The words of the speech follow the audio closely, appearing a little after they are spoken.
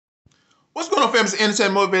What's going on, famous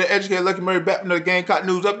entertainment, motivated, educated, Lucky Murray, back from another Gamecock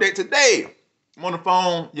news update today. I'm on the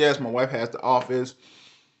phone. Yes, my wife has the office.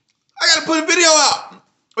 I gotta put a video out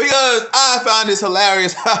because I find this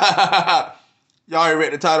hilarious. Y'all already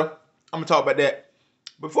read the title. I'm gonna talk about that.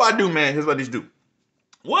 Before I do, man, here's what I need to do.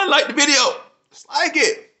 One, like the video. Just like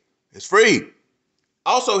it. It's free.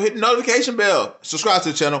 Also, hit the notification bell. Subscribe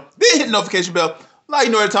to the channel. Then hit the notification bell. Like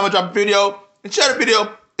you know every time I drop a video. And share the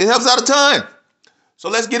video. It helps out a ton. So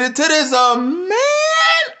let's get into this. Man,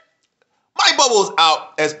 Mike Bobo's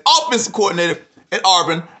out as offensive coordinator at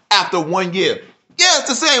Auburn after 1 year. Yeah, it's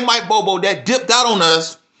the same Mike Bobo that dipped out on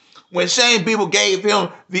us when Shane Beamer gave him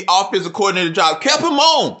the offensive coordinator job. Kept him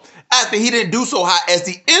on after he didn't do so hot as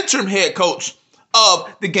the interim head coach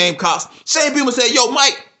of the Gamecocks. Shane Beamer said, yo,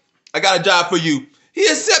 Mike, I got a job for you. He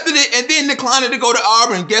accepted it and then declined to go to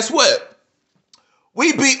Auburn. Guess what?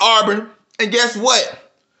 We beat Auburn, and guess what?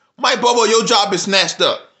 Mike Bobo, your job is snatched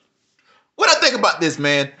up. What I think about this,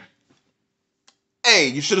 man? Hey,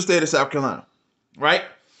 you should have stayed in South Carolina, right?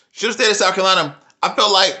 Should have stayed in South Carolina. I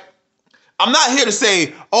felt like, I'm not here to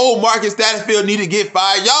say, oh, Marcus Satterfield need to get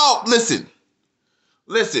fired. Y'all, listen.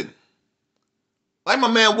 Like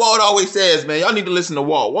my man Walt always says, man, y'all need to listen to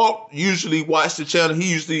Walt. Walt usually watch the channel.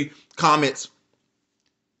 He usually comments.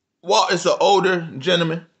 Walt is an older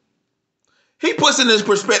gentleman. He puts in his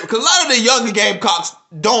perspective because a lot of the younger Gamecocks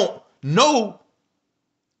don't know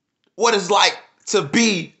what it's like to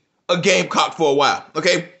be a Gamecock for a while,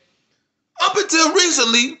 okay? Up until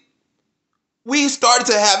recently, we started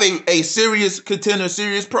to have a serious contender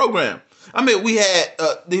series program. I mean, we had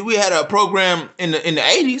a program in the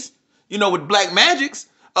 80s, you know, with Black Magics.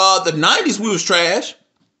 The 90s, we was trash.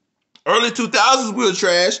 Early 2000s, we were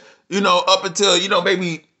trash, you know, up until, you know,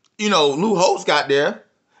 maybe, you know, Lou Holtz got there.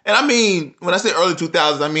 And I mean, when I say early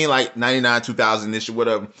 2000s, I mean like 99, 2000-ish or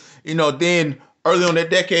whatever. You know, then early on that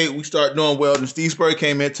decade, we started doing well. And Steve Spurrier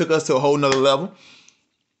came in, took us to a whole nother level.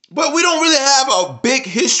 But we don't really have a big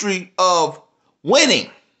history of winning,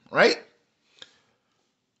 right?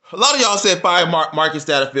 A lot of y'all said fire Marcus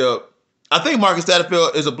Satterfield. I think Marcus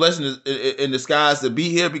Satterfield is a blessing in disguise to be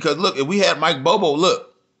here because, look, if we had Mike Bobo,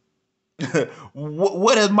 look,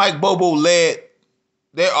 what has Mike Bobo led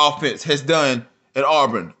their offense has done at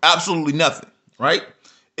Auburn? Absolutely nothing, right?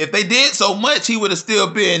 If they did so much, he would have still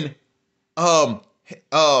been offensive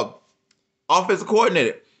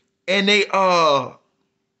coordinator. And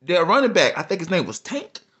their running back, I think his name was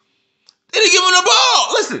Tank. They didn't give him the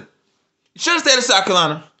ball. Listen, you should have stayed in South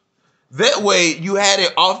Carolina. That way, you had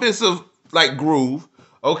an offensive like groove.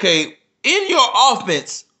 Okay, in your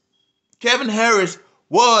offense, Kevin Harris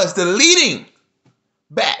was the leading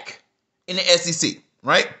back in the SEC,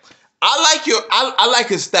 right? I like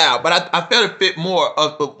his style, but I felt it fit more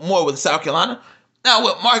with South Carolina. Now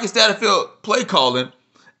with Marcus Satterfield play calling,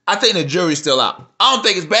 I think the jury's still out. I don't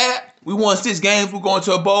think it's bad. We won 6 games. We're going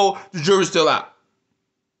to a bowl. The jury's still out.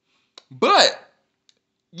 But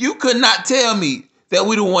you could not tell me that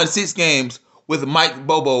we'd have won 6 games with Mike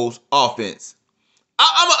Bobo's offense.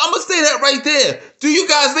 I'm gonna say that right there. Do you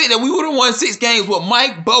guys think that we would have won 6 games with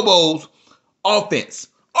Mike Bobo's offense?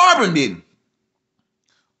 Auburn didn't.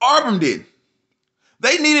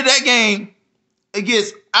 They needed that game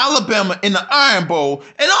against Alabama in the Iron Bowl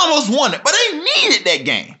and almost won it, but they needed that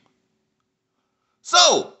game.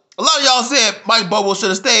 So, a lot of y'all said Mike Bobo should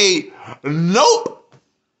have stayed. Nope.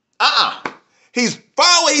 He's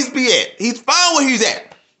fine where he's fine where he's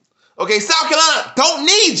at. Okay, South Carolina don't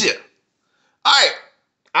need you. All right,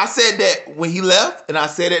 I said that when he left, and I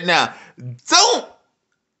said it now. Don't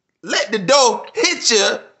let the door hit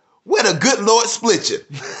you where the good Lord split you.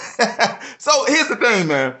 So here's the thing,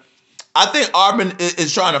 man. I think Auburn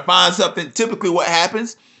is trying to find something. Typically what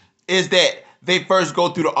happens is that they first go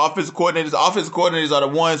through the offensive coordinators. The offensive coordinators are the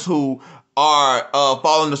ones who are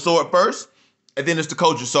following the sword first, and then it's the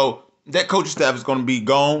coaches. So that coaching staff is going to be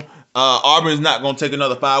gone. Auburn is not going to take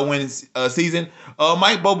another 5-win season.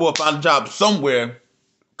 Mike Bobo will find a job somewhere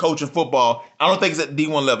coaching football. I don't think it's at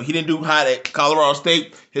D1 level. He didn't do hot at Colorado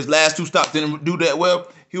State. His last 2 stops didn't do that well.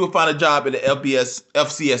 He will find a job at the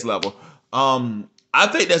FCS level. I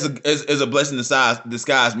think that's a blessing in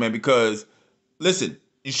disguise, man, because, listen,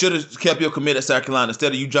 you should have kept your commit at South Carolina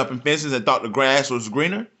instead of you jumping fences and thought the grass was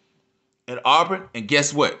greener at Auburn. And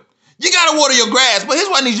guess what? You got to water your grass. But here's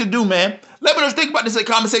what I need you to do, man. Let me know what you think about this in the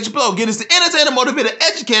comment section below. Get us to entertain, motivate,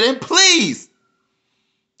 educate, and please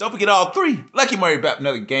don't forget all 3. Lucky Murray back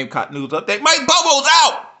another Gamecock news update. Mike Bobo's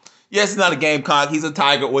out. Yes, he's not a Gamecock. He's a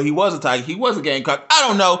Tiger. Well, he was a Tiger. He was a Gamecock. I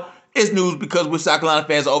don't know. It's news because we're South Carolina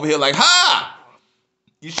fans over here like, ha!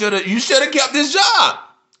 You should have kept this job.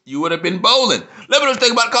 You would have been bowling. Let me know what you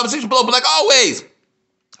think about the comment section below. But like always,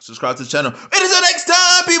 subscribe to the channel. And until next time.